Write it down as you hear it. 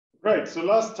Right, so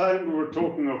last time we were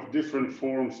talking of different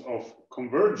forms of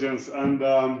convergence, and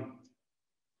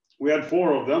we had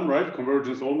 4 of them, right?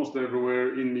 Convergence almost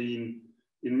everywhere, in mean,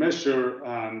 in measure,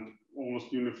 and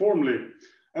almost uniformly.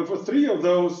 And for 3 of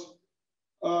those,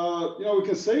 we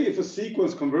can say if a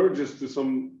sequence converges to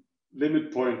some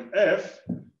limit point f,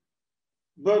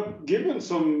 but given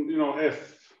some,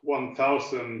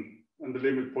 f1000 and the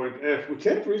limit point f, we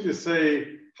can't really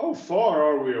say how far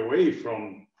are we away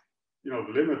from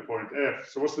the limit point f.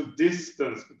 So what's the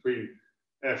distance between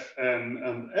fn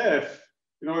and f?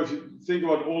 If you think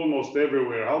about almost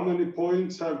everywhere, how many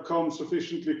points have come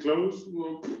sufficiently close?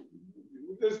 Well,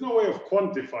 there's no way of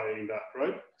quantifying that,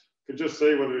 right? You could just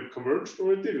say whether it converged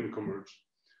or it didn't converge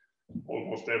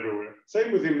almost everywhere.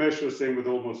 Same with in measure, same with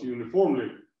almost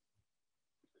uniformly.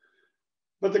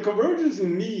 But the convergence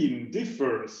in mean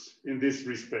differs in this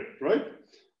respect, right?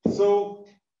 So,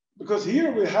 because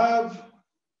here we have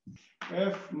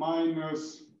f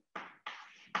minus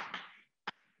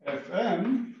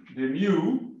fn, the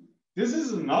mu, this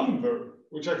is a number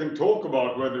which I can talk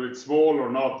about whether it's small or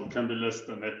not. It can be less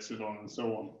than epsilon and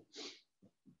so on.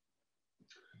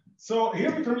 So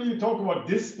here we can really talk about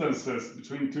distances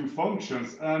between 2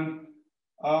 functions. And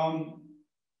so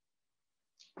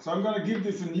I'm going to give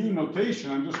this a new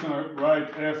notation. I'm just going to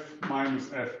write f minus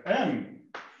fn.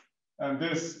 And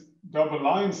this double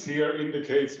lines here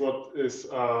indicates what is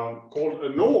called a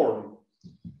norm.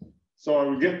 So I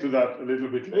will get to that a little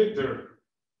bit later.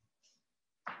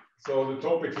 So the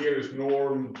topic here is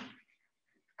norm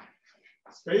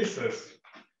spaces.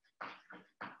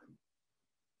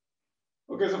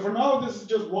 Okay, so for now, this is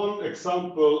just one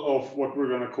example of what we're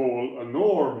going to call a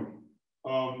norm.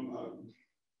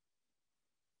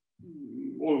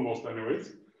 Almost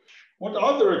anyways. What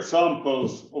other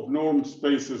examples of normed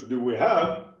spaces do we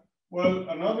have? Well,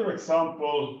 another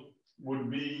example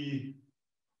would be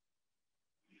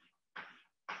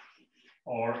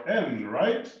Rn,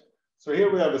 right? So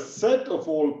here we have a set of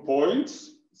all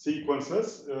points,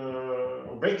 sequences,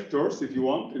 vectors, if you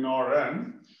want, in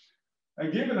Rn.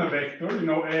 And given a vector,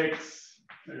 x,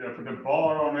 maybe I put a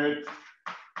bar on it,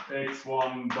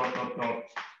 x1 dot dot dot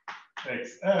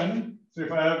xn. So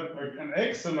if I have an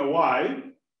x and a y,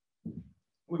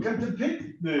 we can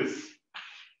depict this.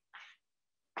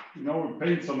 We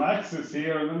paint some axes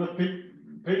here, and then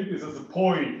paint this as a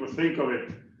point. We think of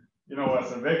it,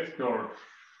 as a vector.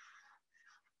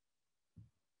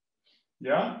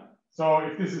 Yeah. So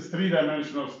if this is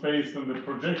 3-dimensional space, then the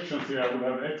projections here, I will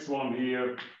have x1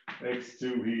 here,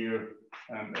 x2 here,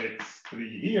 and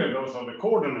x3 here. Those are the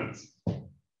coordinates.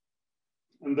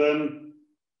 And then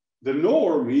the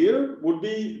norm here would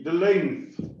be the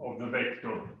length of the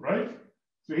vector, right?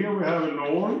 So here we have a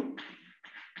norm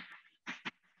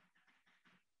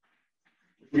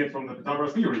we get from the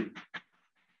Pythagoras theory.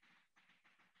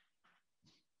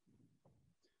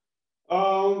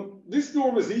 This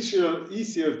norm is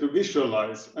easier to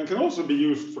visualize and can also be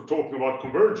used for talking about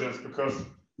convergence because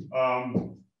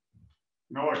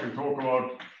now I can talk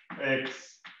about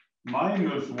x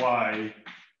minus y,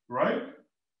 right?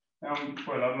 Well,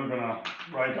 I'm not going to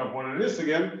write up what it is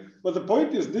again, but the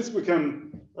point is this we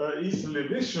can easily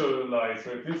visualize.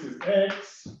 So if this is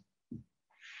x,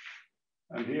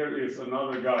 and here is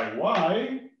another guy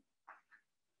y,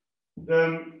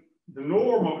 then the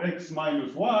norm of x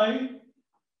minus y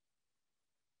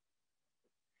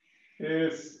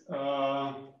is,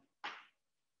 so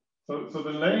the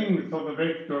length of the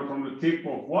vector from the tip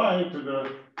of y to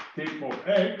the tip of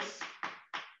x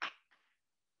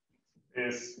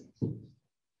is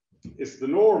the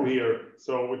norm here.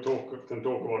 So we can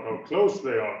talk about how close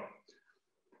they are.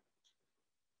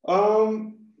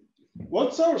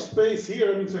 What's our space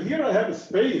here? So here I have a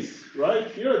space, right?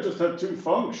 Here I just have 2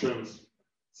 functions.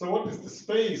 So what is the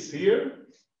space here?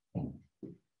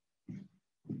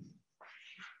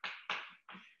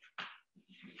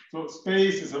 So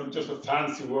space is just a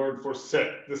fancy word for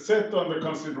set. The set under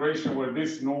consideration where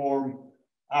this norm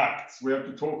acts. We have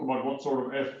to talk about what sort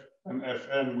of f and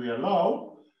fn we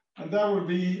allow. And that would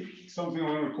be something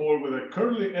I'm going to call with a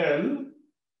curly L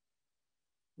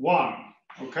 1,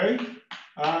 okay?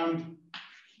 And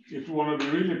if we want to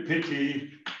be really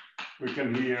picky, we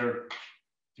can here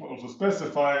also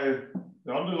specify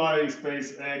the underlying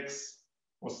space X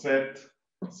was set,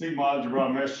 sigma algebra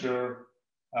measure,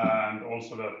 and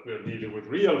also that we're dealing with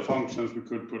real functions. We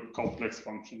could put complex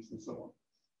functions and so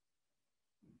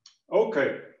on.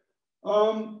 Okay.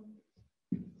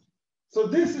 So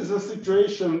this is a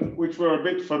situation which we're a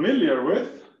bit familiar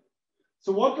with.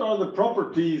 So what are the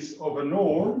properties of a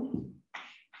norm?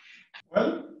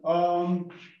 Well,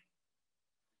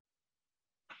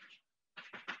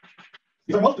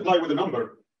 if I multiply with a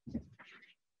number,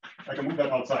 I can move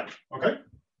that outside, okay?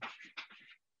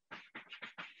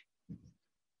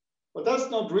 But that's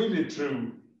not really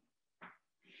true.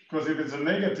 Because if it's a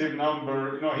negative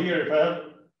number, you know, here, if I have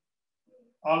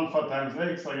alpha times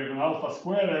x, I get an alpha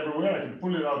squared everywhere. I can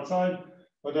pull it outside,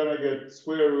 but then I get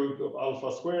square root of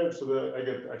alpha squared, so that I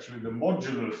get actually the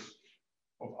modulus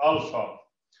of alpha.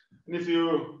 And if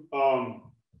you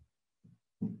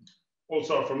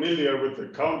also are familiar with the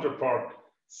counterpart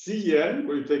Cn,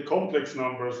 where you take complex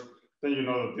numbers, then you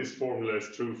know that this formula is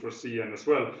true for Cn as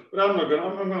well. But I'm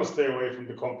gonna stay away from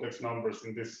the complex numbers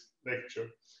in this lecture.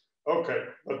 Okay,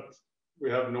 but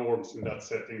we have norms in that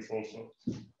settings also.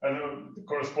 And the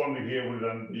corresponding here will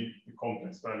then be the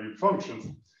complex valued functions.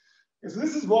 Okay, so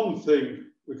this is one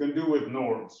thing we can do with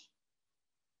norms.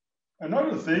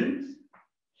 Another thing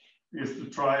is the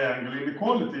triangle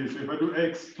inequality. So if I do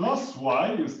x plus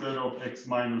y instead of x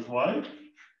minus y,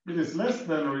 it is less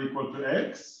than or equal to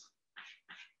x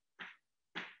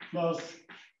plus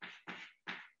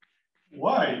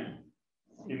y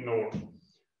in norm.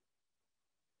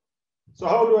 So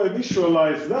how do I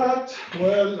visualize that?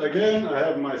 Well, again, I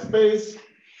have my space.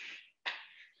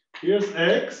 Here's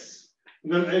x,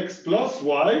 and then x plus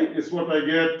y is what I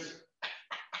get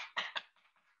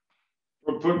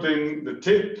from putting the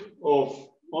tip of,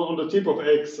 on the tip of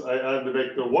x, I add the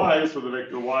vector y, so the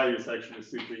vector y is actually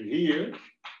sitting here.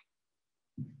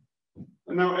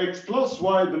 And now x plus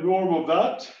y, the norm of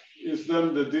that is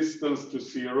then the distance to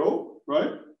 0,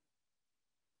 right?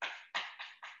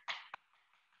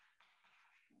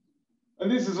 And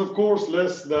this is, of course,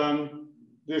 less than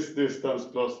this distance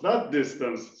plus that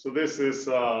distance. So this is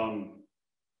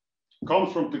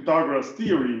comes from Pythagoras'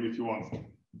 theorem, if you want.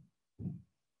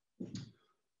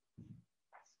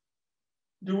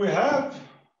 Do we have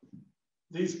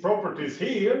these properties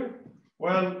here?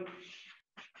 Well,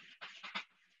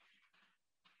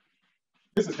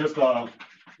 this is just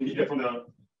you get from the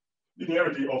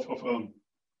linearity of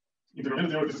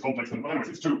integrability, or this is complex, and anyways,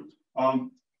 it's true.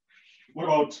 What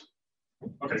about?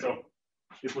 Okay, so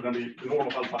this would then be the norm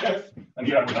of alpha f, and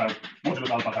here I would have modulus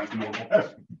alpha times the norm of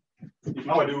f. If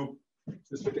now I do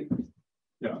this fitting,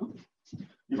 yeah.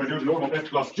 If I do the norm of f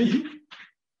plus g,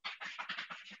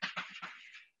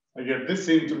 I get this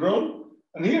integral.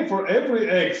 And here for every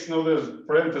x, now there's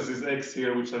parenthesis x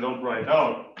here, which I don't write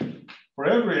out. For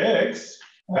every x,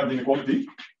 I have the inequality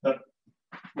that,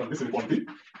 well, this inequality.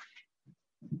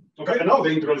 Okay, and now the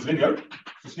integral is linear.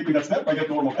 So skipping that step, I get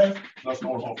norm of f plus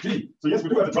norm of g. So yes, we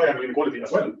do have the triangle inequality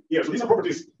as well here. So these are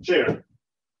properties shared.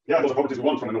 Yeah, those are properties we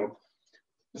want from a norm.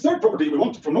 The third property we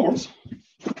want from norms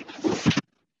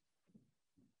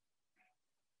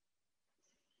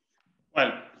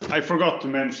well, I forgot to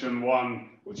mention one,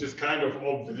 which is kind of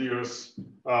obvious.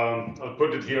 I'll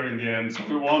put it here in the end. So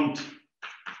we want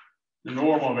the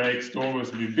norm of x to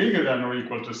always be bigger than or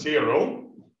equal to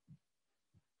 0.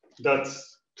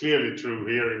 That's clearly true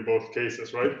here in both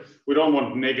cases, right? We don't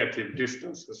want negative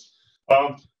distances.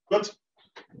 But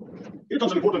here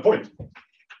comes an important point.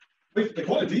 With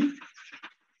equality,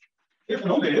 if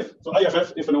and only if, so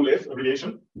IFF, if and only if,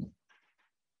 abbreviation.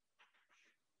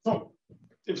 So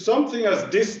if something has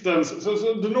distance, so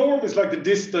the norm is like the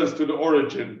distance to the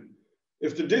origin.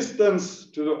 If the distance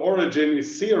to the origin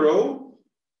is 0,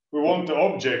 we want the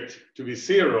object to be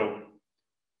 0.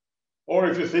 Or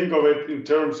if you think of it in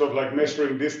terms of like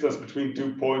measuring distance between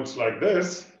 2 points like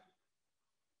this,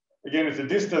 again, if the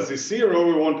distance is 0,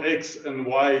 we want x and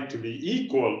y to be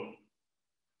equal.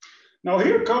 Now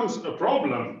here comes a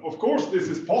problem. Of course, this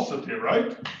is positive,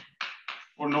 right?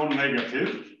 Or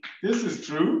non-negative. This is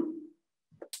true.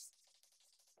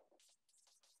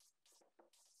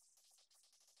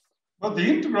 But the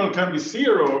integral can be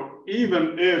 0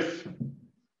 even if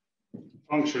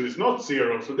function is not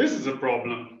 0. So this is a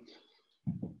problem.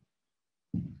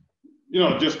 You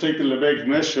know, just take the Lebesgue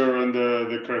measure and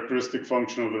the characteristic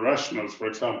function of the rationals, for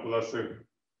example. That's an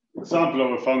example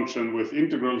of a function with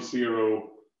integral 0,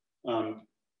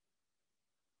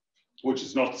 which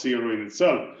is not 0 in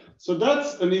itself. So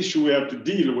that's an issue we have to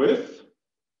deal with,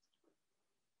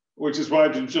 which is why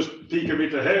to just peek a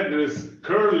bit ahead, there is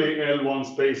curly L1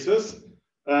 spaces,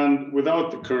 and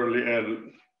without the curly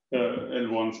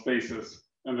L1 spaces.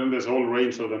 And then there's a whole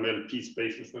range of them LP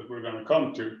spaces that we're going to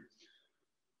come to.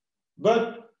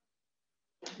 But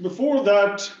before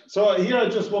that, so here I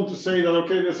just want to say that,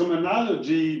 okay, there's some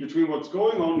analogy between what's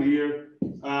going on here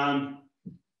and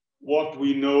what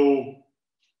we know,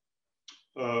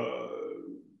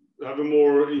 have a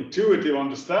more intuitive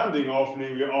understanding of,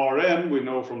 namely Rn, we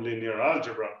know from linear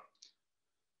algebra.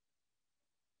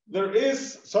 there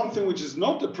is something which is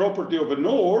not a property of a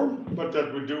norm, but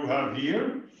that we do have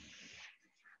here.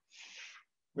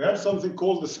 We have something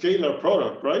called the scalar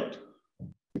product, right?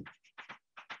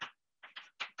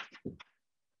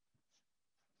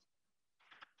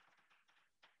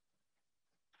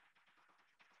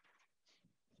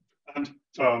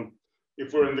 And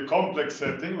if we're in the complex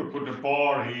setting, we put a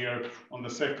bar here on the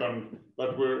second,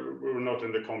 but we're not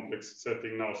in the complex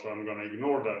setting now, so I'm going to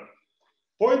ignore that.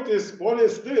 Point is, what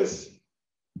is this?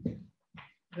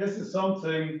 This is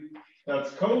something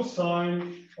that's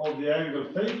cosine of the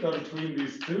angle theta between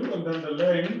these two, and then the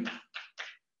length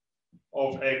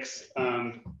of x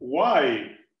and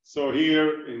y. So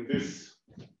here in this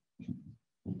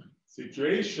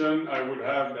situation, I would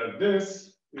have that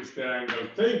this is the angle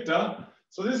theta.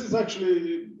 So this is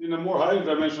actually, in a more higher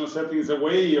dimensional setting, is a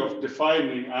way of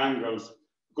defining angles,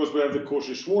 because we have the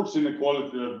Cauchy-Schwarz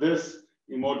inequality that this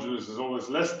in modulus is always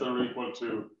less than or equal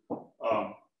to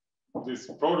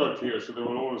this product here. So there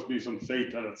will always be some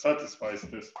theta that satisfies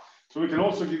this. So we can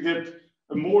also get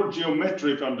a more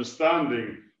geometric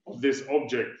understanding of this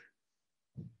object.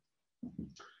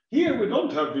 Here we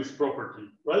don't have this property,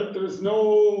 right? There is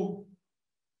no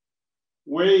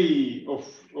way of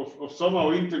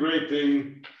somehow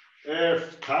integrating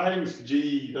f times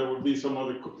g. There would be some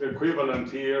other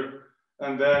equivalent here,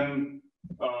 and then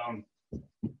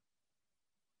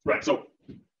right. So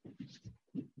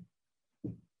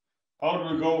how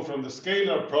do we go from the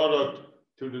scalar product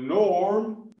to the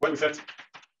norm? Well,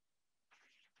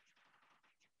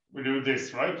 we do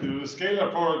this, right? We do the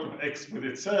scalar product of x with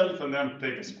itself, and then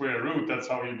take a square root. That's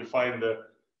how you define the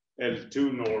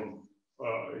L2 norm.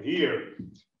 Here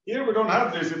we don't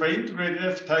have this. If I integrate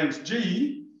f times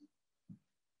g,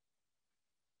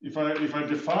 if I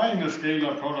define a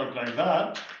scalar product like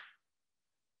that,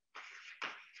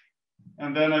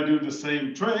 and then I do the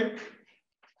same trick,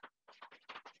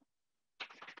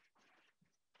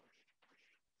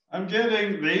 I'm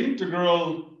getting the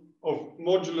integral of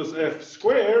modulus f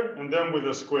squared, and then with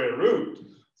a square root.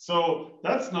 So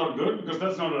that's not good, because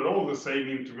that's not at all the same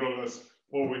integral as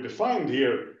what we defined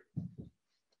here.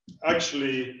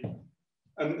 Actually,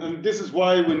 and this is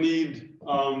why we need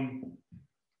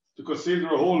to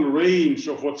consider a whole range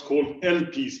of what's called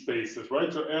LP spaces,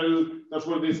 right? So L, that's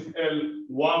where this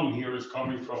L1 here is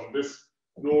coming from. This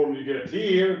norm you get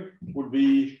here would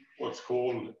be what's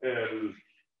called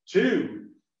L2.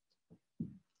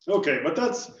 Okay, but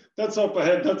that's up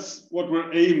ahead. That's what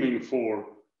we're aiming for.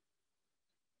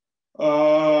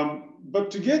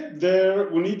 But to get there,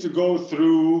 we need to go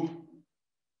through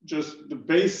just the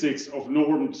basics of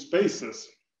normed spaces,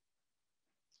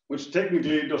 which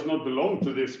technically does not belong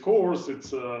to this course.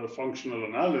 It's a functional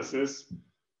analysis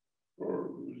or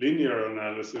linear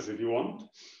analysis if you want.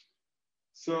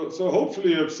 So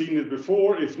hopefully you've seen it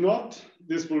before. If not,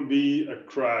 this will be a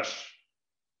crash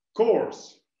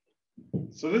course.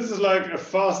 So this is like a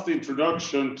fast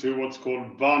introduction to what's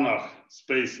called Banach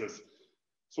spaces.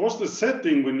 So what's the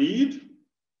setting we need?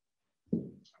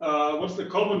 What's the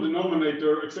common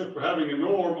denominator except for having a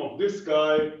norm of this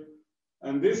guy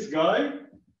and this guy?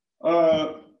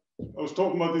 I was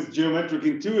talking about this geometric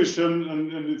intuition,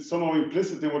 and it's somehow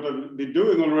implicit in what I've been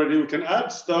doing already. We can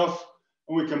add stuff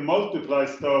and we can multiply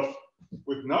stuff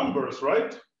with numbers,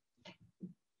 right?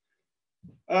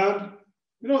 And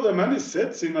you know, there are many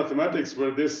sets in mathematics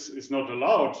where this is not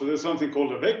allowed. So there's something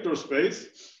called a vector space.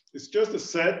 It's just a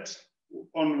set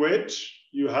on which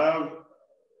you have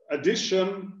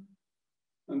addition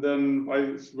and then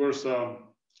vice versa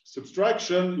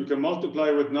subtraction. You can multiply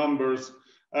with numbers,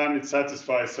 and it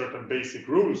satisfies certain basic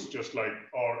rules, just like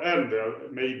Rn.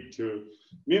 They're made to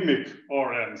mimic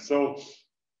Rn. So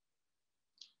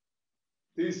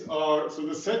these are, so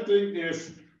the setting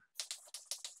is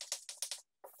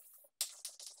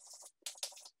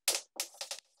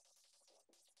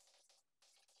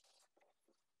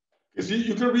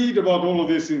you can read about all of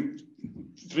this in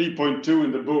 3.2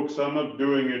 in the book, so I'm not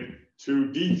doing it too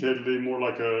detailedly, more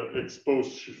like a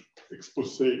expose.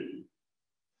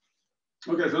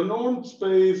 Okay, so normed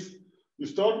space, you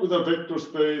start with a vector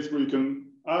space where you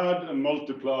can add and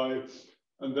multiply,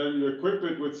 and then you equip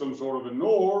it with some sort of a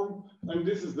norm, and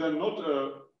this is then not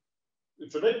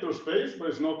it's a vector space, but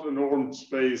it's not a normed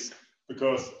space,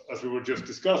 because as we were just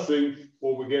discussing,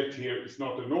 what we get here is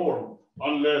not a norm,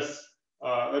 unless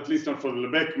at least not for the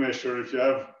Lebesgue measure. If you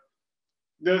have,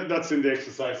 that's in the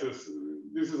exercises.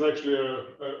 This is actually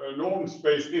a norm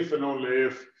space if and only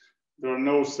if there are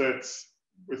no sets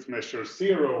with measure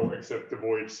 0 except the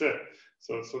void set.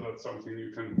 So that's something you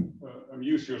can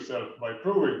amuse yourself by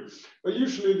proving. But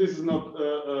usually this is not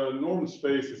a norm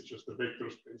space, it's just a vector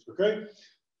space, okay?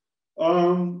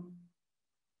 So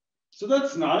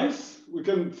that's nice. We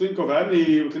can think of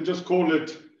any, we can just call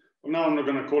it, well, now I'm not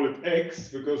going to call it X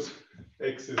because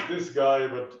X is this guy,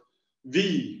 but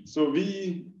V. So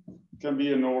V can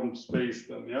be a normed space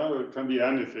then, yeah, it can be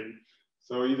anything.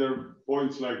 So either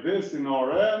points like this in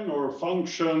Rn or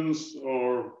functions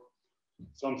or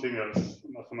something else, a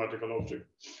mathematical object.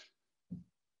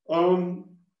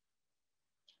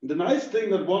 The nice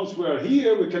thing that once we're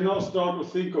here, we can now start to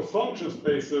think of function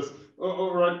spaces,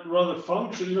 or rather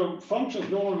function,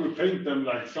 functions, normally we paint them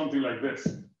like something like this.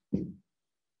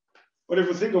 But if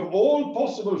we think of all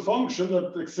possible functions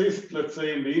that exist, let's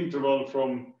say in the interval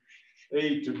from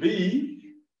A to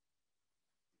B,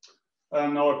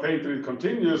 and now I painted it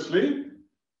continuously,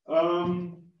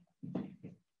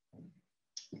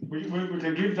 we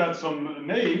can give that some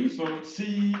name. So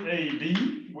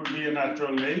CAB would be a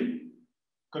natural name.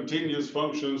 Continuous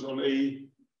functions on A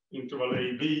interval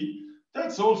AB.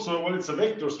 That's also, well, it's a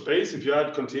vector space. If you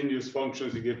add continuous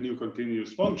functions, you get new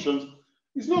continuous functions.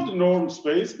 It's not a norm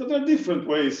space, but there are different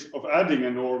ways of adding a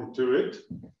norm to it.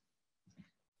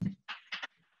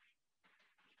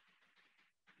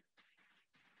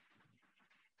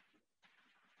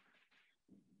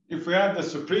 If we add the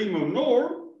supremum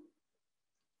norm,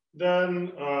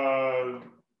 then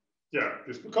yeah,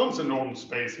 this becomes a norm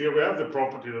space. Here we have the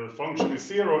property that the function is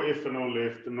zero if and only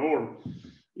if the norm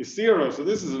is zero. So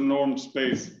this is a norm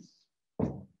space.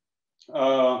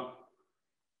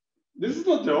 This is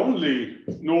not the only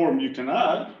norm you can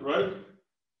add, right?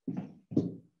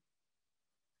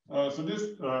 So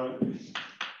this,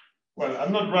 well,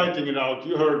 I'm not writing it out.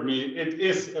 You heard me. It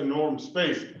is a norm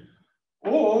space.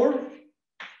 Or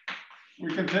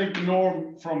we can take the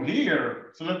norm from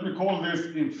here. So let me call this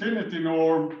infinity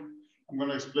norm. I'm going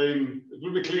to explain, it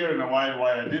will be clear in a while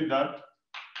why I did that.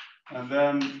 And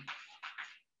then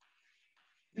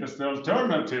here's the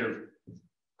alternative.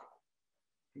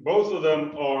 Both of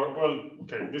them are, well,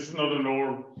 okay, this is not a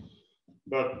norm,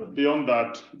 but beyond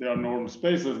that, they are norm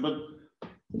spaces. But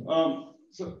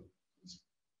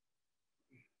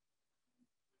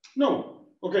no,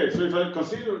 okay, so if I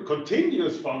consider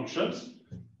continuous functions,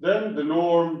 then the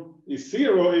norm is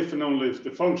zero if and only if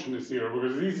the function is zero,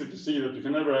 because it's easy to see that you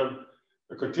can never have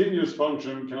a continuous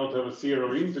function, cannot have a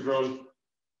zero integral.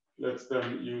 Let's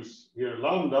then use here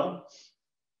lambda,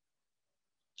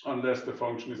 unless the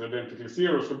function is identically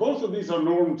zero. So both of these are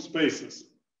normed spaces,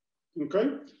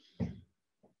 okay?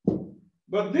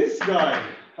 But this guy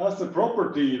has a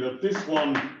property that this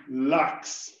one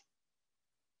lacks.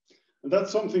 And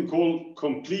that's something called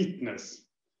completeness,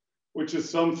 which is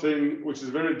something which is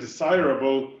very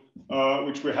desirable,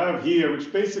 which we have here,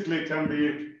 which basically can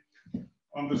be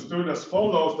understood as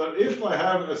follows, that if I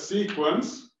have a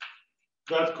sequence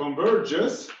that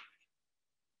converges,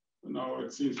 no,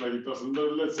 it seems like it doesn't,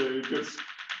 but let's say it gets,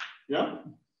 yeah,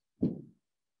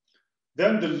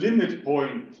 then the limit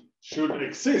point should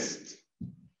exist.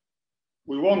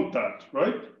 We want that,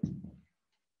 right?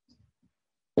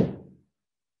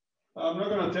 I'm not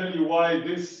going to tell you why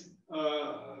this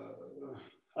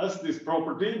has this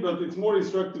property, but it's more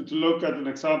instructive to look at an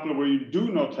example where you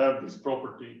do not have this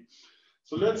property.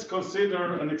 So let's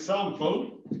consider an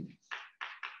example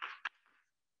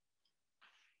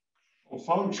of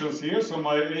functions here. So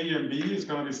my A and B is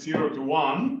going to be 0 to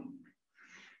 1.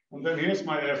 And then here's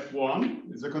my F1,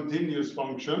 it's a continuous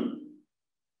function.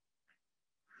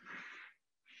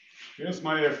 Here's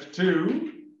my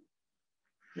F2.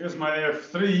 Here's my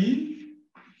F3.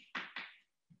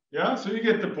 Yeah, so you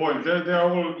get the point. They are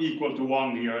all equal to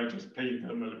 1 here. I just paint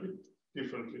them a little bit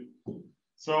differently.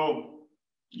 So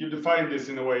you define this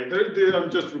in a way. I'm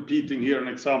just repeating here an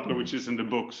example which is in the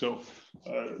book. So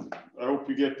I hope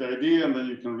you get the idea, and then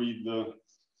you can read the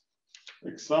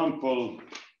example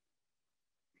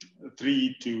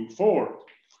 3 to 4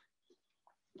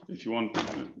 if you want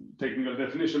technical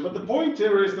definition. But the point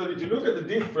here is that if you look at the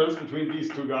difference between these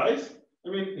two guys, I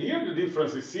mean, here the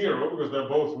difference is 0 because they're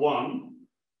both 1.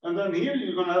 And then here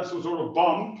you're going to have some sort of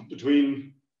bump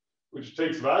between, which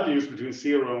takes values between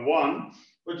 0 and 1.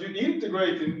 But you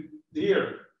integrate in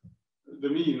here the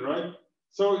mean, right?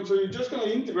 So you're just going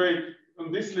to integrate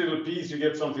on this little piece, you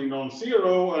get something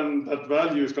non-zero, and that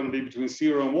value is going to be between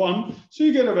 0 and 1. So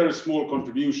you get a very small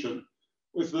contribution.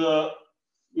 With the,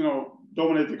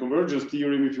 dominated convergence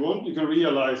theorem, if you want, you can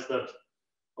realize that,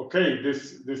 okay,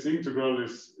 this integral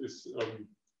is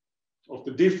of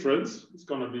the difference, it's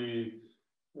going to be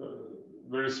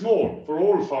very small for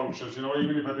all functions.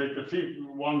 Even if I take the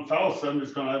 1000,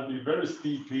 it's going to be very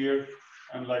steep here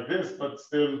and like this, but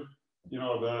still,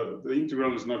 the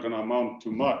integral is not going to amount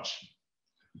to much.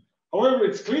 However,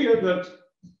 it's clear that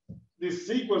this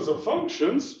sequence of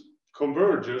functions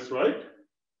converges, right?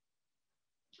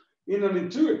 In an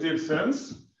intuitive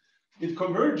sense, it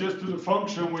converges to the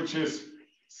function which is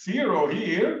 0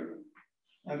 here,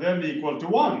 and then equal to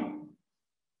 1.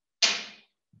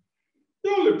 The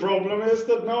only problem is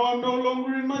that now I'm no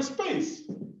longer in my space.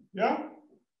 Yeah?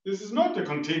 This is not a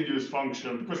continuous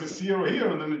function because it's 0 here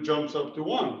and then it jumps up to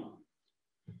 1.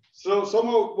 So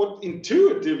somehow what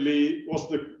intuitively was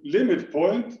the limit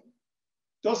point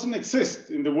doesn't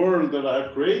exist in the world that I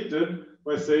have created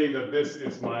by saying that this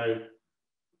is my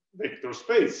vector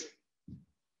space.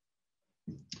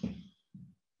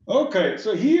 Okay,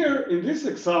 so here in this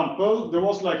example, there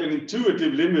was like an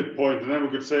intuitive limit point, and then we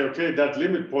could say, okay, that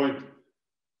limit point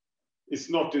is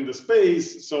not in the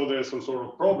space, so there's some sort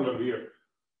of problem here.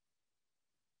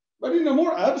 But in a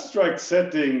more abstract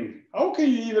setting, how can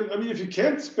you even, I mean, if you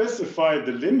can't specify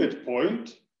the limit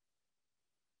point,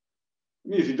 I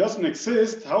mean, if it doesn't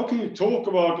exist, how can you talk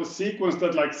about a sequence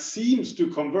that like seems to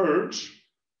converge,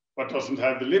 but doesn't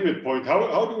have the limit point?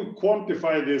 How do we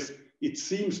quantify this? It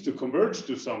seems to converge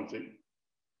to something,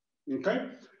 okay?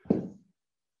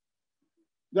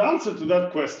 The answer to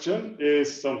that question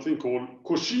is something called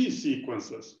Cauchy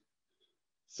sequences.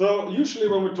 So usually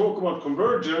when we talk about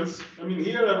convergence, I mean,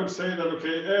 here I would say that,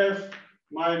 okay, f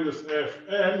minus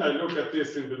fn, I look at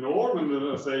this in the norm, and then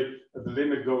I say that the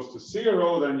limit goes to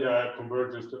 0, then yeah, I have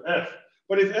convergence to f.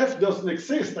 But if f doesn't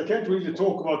exist, I can't really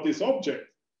talk about this object.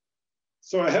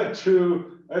 So I have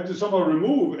to somehow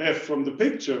remove f from the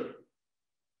picture.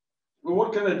 Well,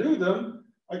 what can I do then?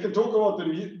 I can talk about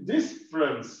the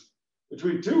difference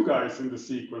between two guys in the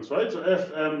sequence, right? So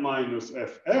fm minus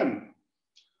fn.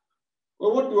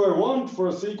 Well, what do I want for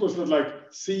a sequence that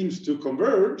like seems to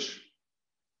converge?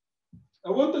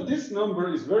 I want that this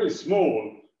number is very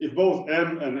small if both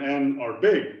m and n are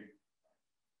big.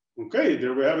 Okay,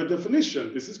 there we have a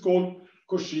definition. This is called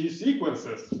Cauchy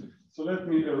sequences. So let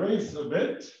me erase a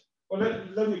bit. Well,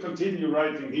 let me continue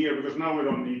writing here because now we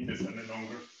don't need this any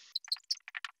longer.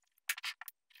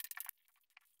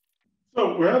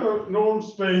 So we have a norm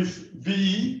space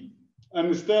V, and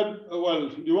instead, well,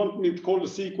 do you want me to call the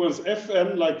sequence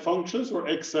Fn like functions or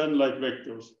Xn like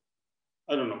vectors?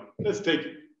 I don't know. Let's take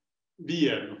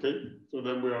Vn, okay? So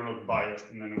then we are not biased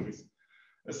in any of this.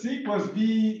 A sequence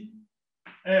Vn,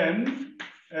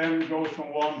 n goes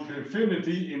from 1 to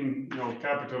infinity in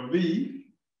capital V,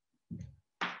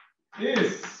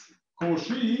 is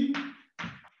Cauchy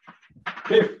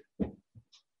if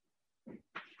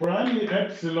for any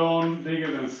epsilon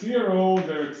bigger than 0,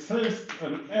 there exists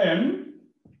an n,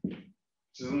 which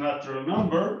is a natural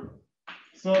number,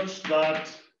 such that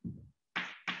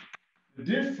the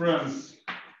difference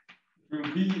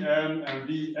between Vn and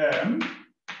Vm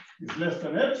is less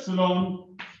than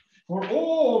epsilon for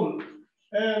all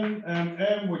n and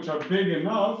m which are big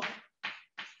enough,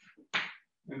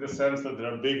 in the sense that they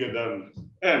are bigger than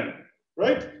n,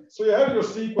 right? So you have your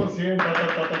sequence here,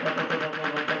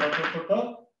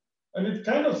 and it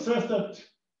kind of says that,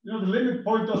 the limit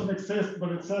point doesn't exist, but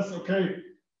it says, okay,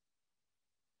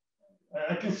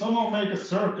 I can somehow make a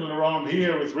circle around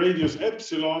here with radius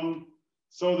epsilon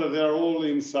so that they're all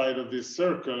inside of this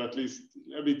circle, at least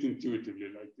a bit intuitively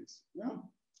like this. Yeah,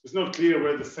 it's not clear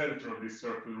where the center of this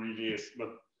circle really is, but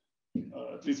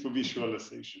at least for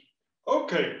visualization.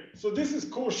 Okay, so this is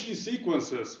Cauchy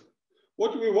sequences.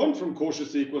 What do we want from Cauchy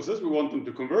sequences? We want them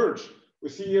to converge. We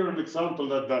see here an example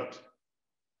that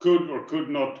could or could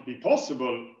not be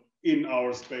possible in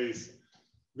our space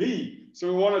V. So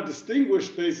we want to distinguish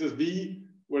spaces V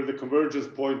where the convergence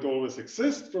point always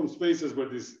exists from spaces where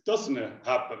this doesn't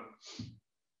happen.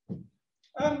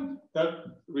 And that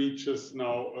leads us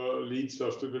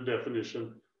to the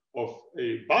definition of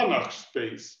a Banach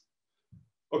space.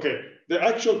 Okay, the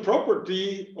actual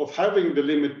property of having the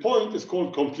limit point is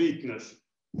called completeness.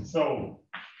 So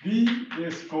V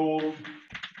is called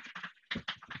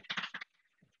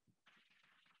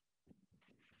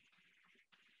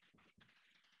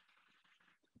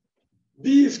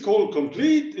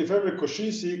complete if every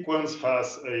Cauchy sequence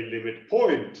has a limit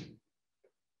point.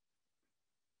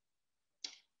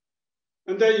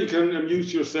 And then you can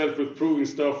amuse yourself with proving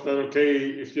stuff that, okay,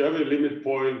 if you have a limit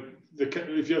point,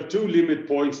 if you have two limit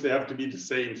points, they have to be the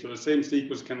same. So the same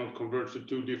sequence cannot converge to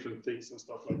two different things and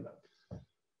stuff like that.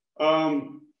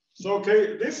 So,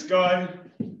 okay, this guy,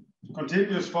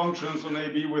 continuous functions on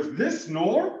AB with this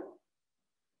norm,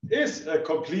 is a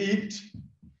complete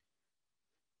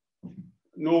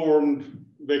normed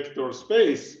vector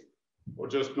space, or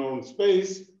just normed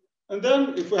space. And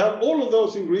then if we have all of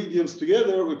those ingredients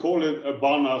together, we call it a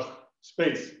Banach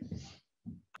space.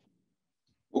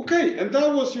 Okay, and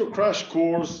that was your crash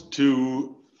course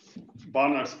to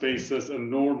Banach spaces and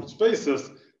normed spaces.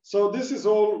 So this is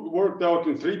all worked out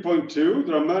in 3.2.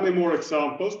 There are many more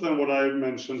examples than what I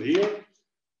mentioned here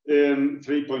in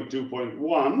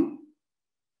 3.2.1.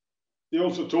 They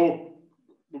also talk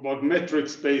about metric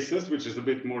spaces, which is a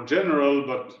bit more general,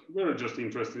 but we're just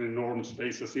interested in normed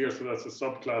spaces here. So that's a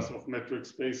subclass of metric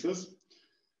spaces.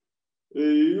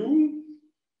 Then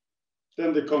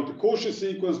they come to Cauchy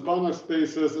sequence, Banach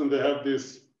spaces, and they have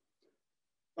this.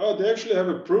 Oh, they actually have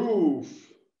a proof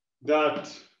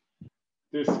that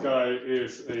this guy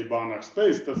is a Banach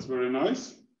space. That's very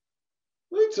nice.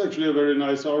 It's actually a very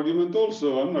nice argument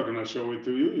also. I'm not going to show it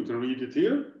to you. You can read it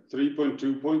here,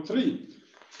 3.2.3.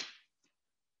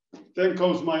 Then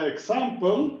comes my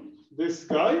example, this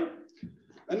guy.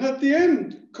 And at the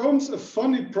end comes a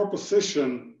funny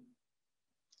proposition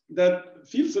that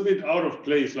feels a bit out of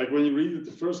place. Like when you read it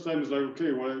the first time, it's like,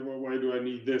 okay, why do I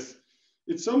need this?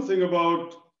 It's something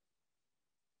about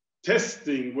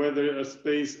testing whether a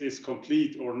space is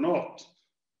complete or not.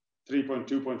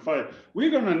 3.2.5.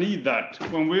 We're going to need that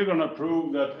when we're going to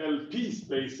prove that LP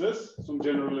spaces, some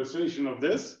generalization of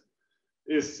this,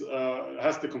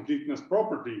 has the completeness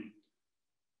property.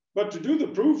 But to do the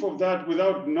proof of that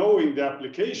without knowing the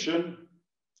application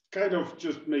kind of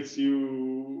just makes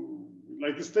you,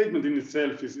 like the statement in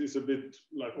itself is a bit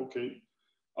like, okay.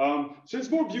 So it's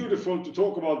more beautiful to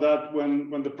talk about that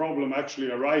when the problem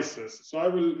actually arises. So I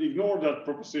will ignore that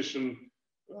proposition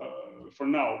for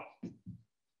now.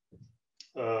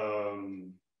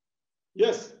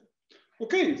 Yes.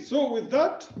 Okay, so with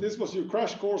that, this was your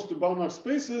crash course to Banach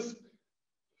spaces.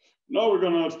 Now we're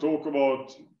going to talk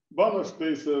about Banach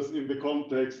spaces in the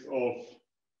context of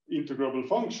integrable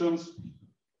functions.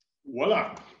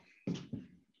 Voila.